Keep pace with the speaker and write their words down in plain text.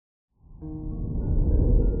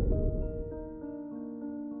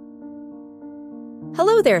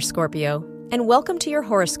Hello there, Scorpio, and welcome to your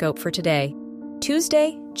horoscope for today,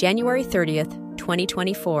 Tuesday, January 30th,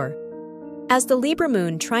 2024. As the Libra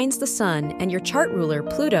moon trines the sun and your chart ruler,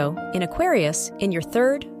 Pluto, in Aquarius in your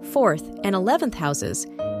 3rd, 4th, and 11th houses,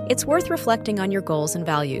 it's worth reflecting on your goals and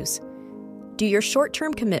values. Do your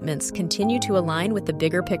short-term commitments continue to align with the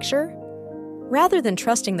bigger picture? Rather than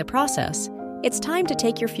trusting the process, it's time to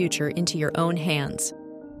take your future into your own hands.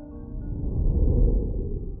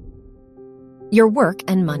 Your work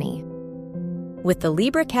and money. With the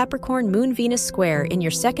Libra-Capricorn Moon-Venus square in your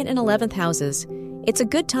 2nd and 11th houses, it's a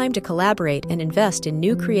good time to collaborate and invest in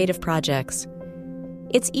new creative projects.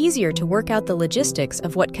 It's easier to work out the logistics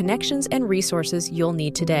of what connections and resources you'll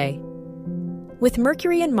need today. With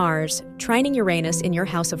Mercury and Mars trining Uranus in your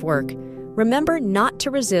house of work, remember not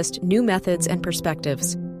to resist new methods and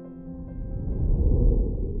perspectives.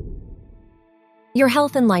 Your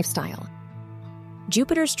health and lifestyle.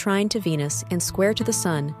 Jupiter's trine to Venus and square to the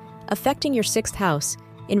Sun, affecting your 6th house,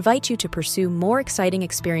 invite you to pursue more exciting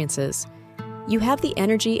experiences. You have the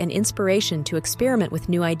energy and inspiration to experiment with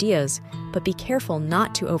new ideas, but be careful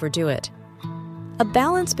not to overdo it. A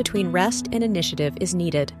balance between rest and initiative is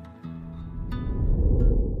needed.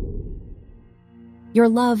 Your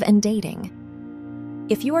love and dating.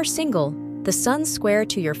 If you are single, the Sun square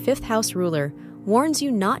to your 5th house ruler warns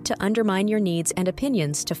you not to undermine your needs and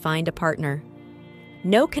opinions to find a partner.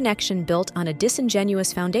 No connection built on a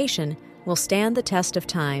disingenuous foundation will stand the test of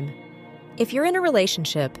time. If you're in a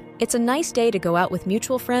relationship, it's a nice day to go out with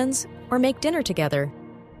mutual friends or make dinner together.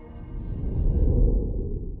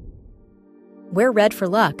 Wear red for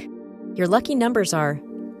luck. Your lucky numbers are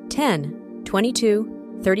 10,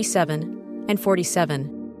 22, 37, and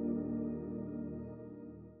 47.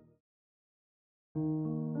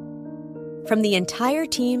 From the entire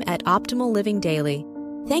team at Optimal Living Daily,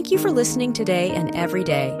 thank you for listening today and every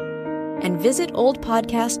day. And visit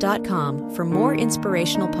oldpodcast.com for more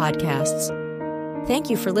inspirational podcasts. Thank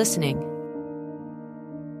you for listening.